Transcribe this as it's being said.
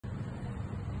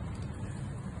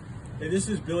Hey, this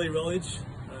is Billy Rutledge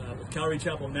with Calvary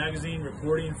Chapel Magazine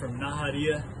reporting from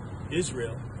Nahariya,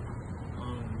 Israel.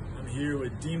 I'm here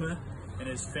with Dima and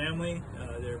his family.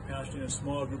 They're pastoring a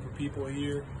small group of people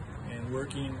here and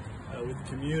working with the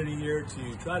community here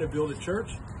to try to build a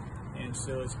church. And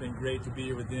so it's been great to be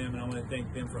here with them, and I want to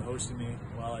thank them for hosting me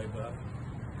while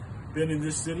I've been in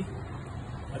this city.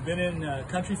 I've been in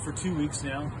country for 2 weeks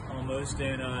now, almost,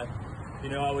 and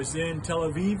I was in Tel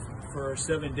Aviv for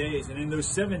 7 days, and in those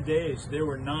 7 days there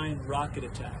were 9 rocket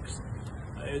attacks.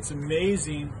 It's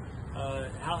amazing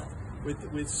how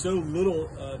with so little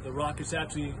the rockets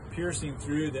actually piercing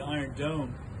through the Iron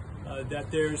Dome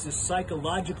that there's a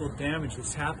psychological damage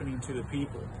that's happening to the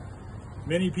people.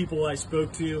 Many people I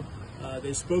spoke to,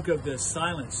 they spoke of the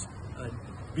silence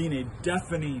being a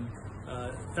deafening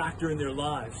factor in their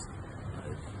lives.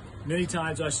 Many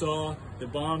times I saw the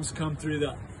bombs come through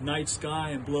the night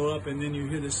sky and blow up, and then you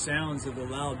hear the sounds of the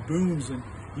loud booms, and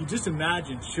you just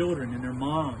imagine children and their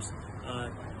moms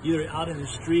either out in the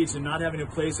streets and not having a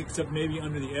place except maybe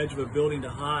under the edge of a building to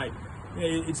hide.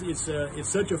 It's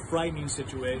such a frightening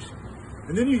situation.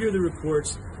 And then you hear the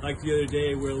reports like the other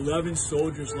day where 11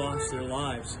 soldiers lost their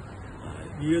lives.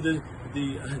 You hear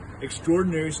the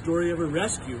extraordinary story of a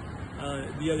rescue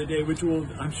the other day, which will,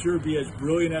 I'm sure, be as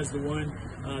brilliant as the one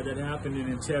that happened in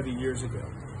Entebbe years ago.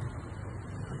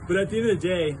 But at the end of the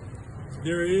day,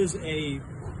 there is a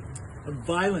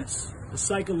violence, a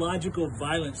psychological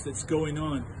violence that's going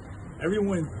on.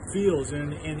 Everyone feels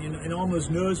and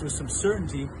almost knows with some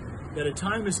certainty that a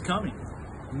time is coming,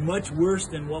 much worse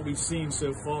than what we've seen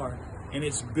so far, and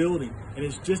it's building, and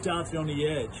it's just out there on the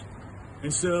edge.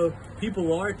 And so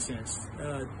people are tense.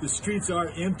 The streets are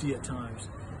empty at times.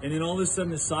 And then all of a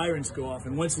sudden the sirens go off,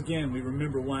 and once again we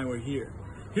remember why we're here.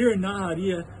 Here in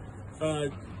Nahariya,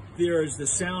 there is the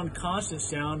sound, constant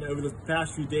sound over the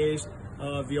past few days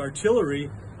of the artillery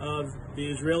of the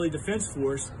Israeli Defense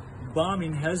Force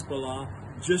bombing Hezbollah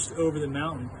just over the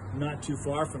mountain, not too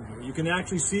far from here. You can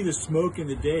actually see the smoke in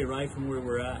the day right from where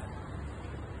we're at.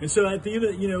 And so at the end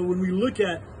of, when we look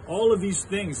at all of these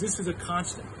things, this is a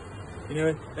constant.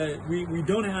 We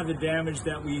don't have the damage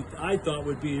that I thought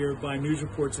would be here by news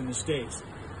reports in the States.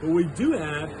 What we do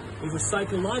have is a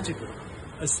psychological,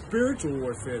 a spiritual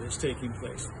warfare that's taking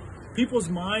place. People's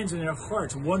minds and their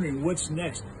hearts wondering what's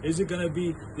next. Is it going to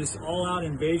be this all-out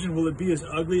invasion? Will it be as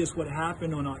ugly as what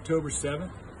happened on October 7th?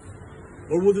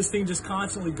 Or will this thing just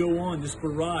constantly go on, this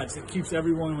barrage that keeps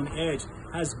everyone on edge,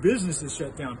 has businesses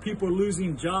shut down, people are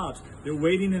losing jobs, they're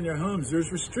waiting in their homes,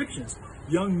 there's restrictions.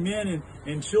 Young men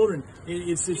and children,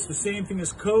 it's the same thing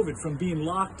as COVID, from being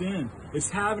locked in. It's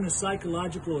having a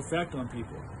psychological effect on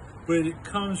people, but it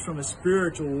comes from a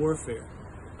spiritual warfare.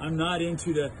 I'm not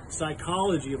into the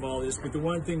psychology of all this, but the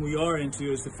one thing we are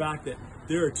into is the fact that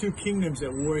there are 2 kingdoms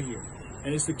at war here,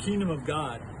 and it's the kingdom of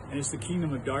God, and it's the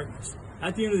kingdom of darkness.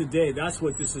 At the end of the day, that's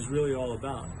what this is really all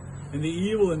about. And the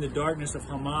evil and the darkness of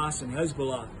Hamas and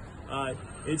Hezbollah,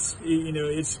 it's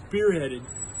spearheaded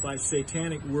by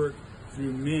satanic work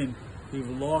through men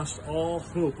who've lost all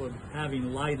hope of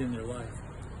having light in their life.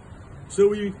 So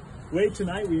we wait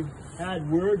tonight. We've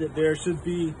had word that there should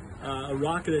be a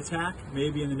rocket attack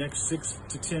maybe in the next 6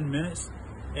 to 10 minutes.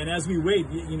 And as we wait,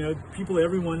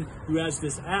 everyone who has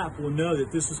this app will know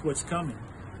that this is what's coming.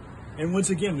 And once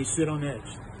again, we sit on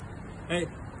edge.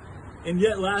 And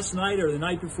yet last night or the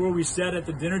night before, we sat at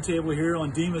the dinner table here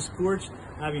on Dima's porch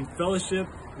having fellowship.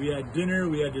 We had dinner,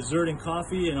 we had dessert and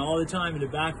coffee, and all the time in the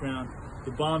background,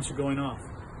 the bombs are going off.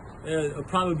 A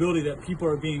probability that people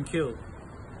are being killed.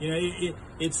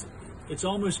 It's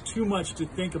almost too much to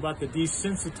think about the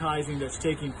desensitizing that's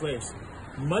taking place.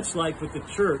 Much like with the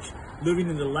church living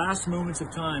in the last moments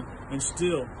of time and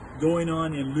still going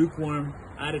on in lukewarm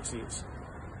attitudes.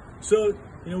 So,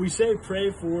 we say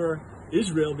pray for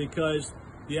Israel because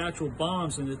the actual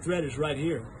bombs and the threat is right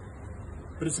here.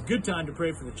 But it's a good time to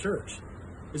pray for the church.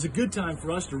 It's a good time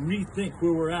for us to rethink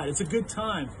where we're at. It's a good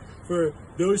time for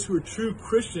those who are true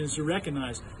Christians to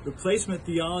recognize replacement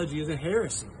theology is a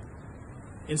heresy.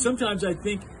 And sometimes I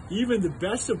think even the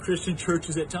best of Christian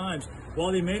churches at times,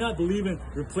 while they may not believe in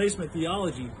replacement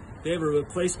theology, they have a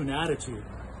replacement attitude.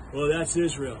 Well, that's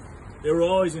Israel. They were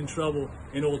always in trouble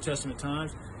in Old Testament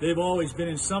times. They've always been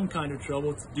in some kind of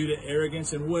trouble due to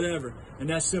arrogance and whatever. And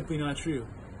that's simply not true.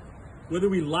 Whether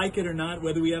we like it or not,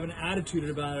 whether we have an attitude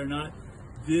about it or not,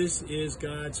 this is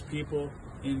God's people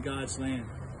in God's land.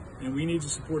 And we need to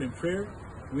support in prayer.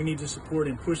 We need to support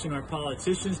in pushing our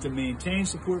politicians to maintain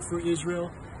support for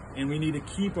Israel. And we need to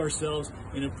keep ourselves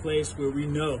in a place where we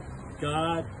know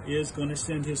God is going to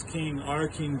send his king, our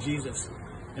King Jesus.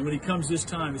 And when he comes this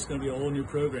time, it's going to be a whole new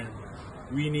program.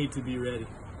 We need to be ready.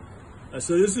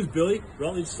 So this is Billy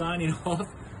Rutledge signing off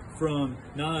from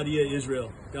Nahadia,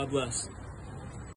 Israel. God bless.